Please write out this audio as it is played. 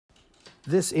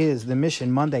This is the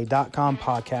MissionMonday.com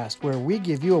podcast, where we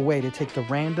give you a way to take the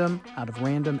random out of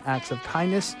random acts of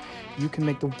kindness. You can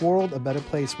make the world a better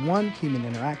place, one human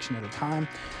interaction at a time.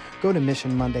 Go to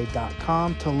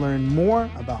MissionMonday.com to learn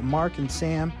more about Mark and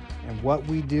Sam and what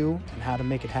we do and how to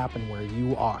make it happen where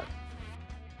you are.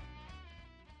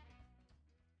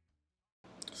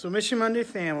 So Mission Monday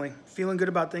family, feeling good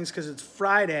about things because it's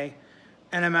Friday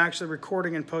and I'm actually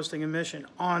recording and posting a mission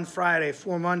on Friday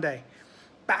for Monday.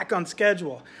 Back on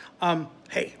schedule.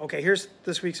 Here's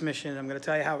this week's mission. I'm going to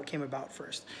tell you how it came about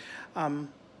first.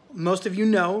 Most of you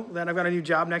know that I've got a new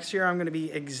job next year. I'm going to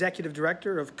be Executive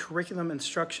Director of Curriculum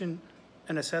Instruction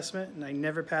and Assessment, and I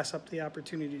never pass up the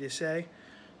opportunity to say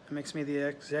that makes me the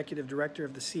Executive Director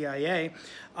of the CIA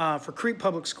for Crete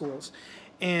Public Schools.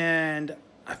 And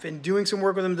I've been doing some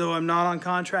work with them, though I'm not on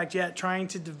contract yet, trying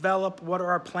to develop what are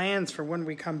our plans for when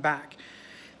we come back.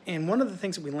 And one of the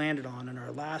things that we landed on in our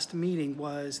last meeting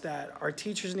was that our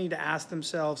teachers need to ask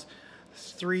themselves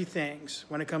three things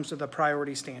when it comes to the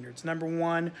priority standards. Number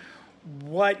one,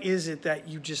 what is it that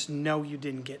you just know you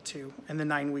didn't get to in the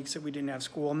 9 weeks that we didn't have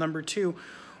school? Number two,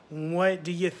 what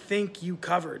do you think you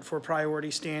covered for priority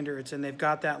standards and they've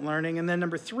got that learning? And then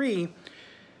number three,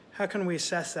 how can we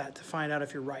assess that to find out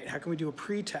if you're right? How can we do a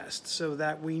pre-test so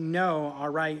that we know, all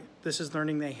right, this is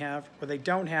learning they have or they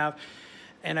don't have?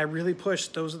 And I really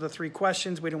pushed, those are the three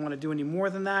questions. We don't want to do any more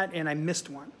than that. And I missed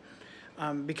one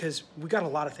because we got a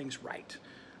lot of things right.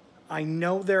 I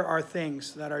know there are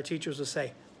things that our teachers will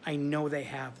say, I know they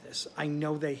have this. I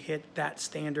know they hit that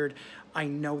standard. I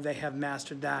know they have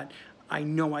mastered that. I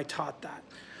know I taught that.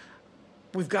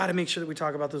 We've got to make sure that we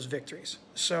talk about those victories.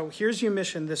 So here's your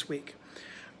mission this week.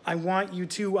 I want you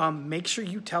to make sure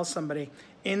you tell somebody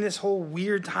in this whole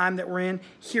weird time that we're in,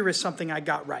 here is something I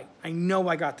got right. I know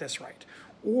I got this right.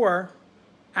 Or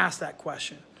ask that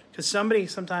question. Because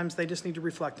sometimes they just need to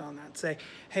reflect on that. Say,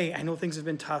 hey, I know things have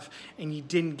been tough and you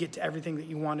didn't get to everything that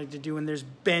you wanted to do and there's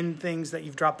been things that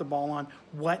you've dropped the ball on.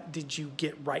 What did you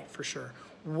get right for sure?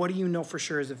 What do you know for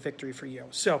sure is a victory for you?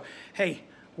 So, hey,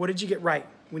 what did you get right?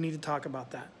 We need to talk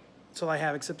about that. That's all I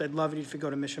have, except I'd love it if you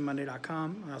go to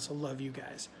missionmonday.com. I also love you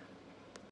guys.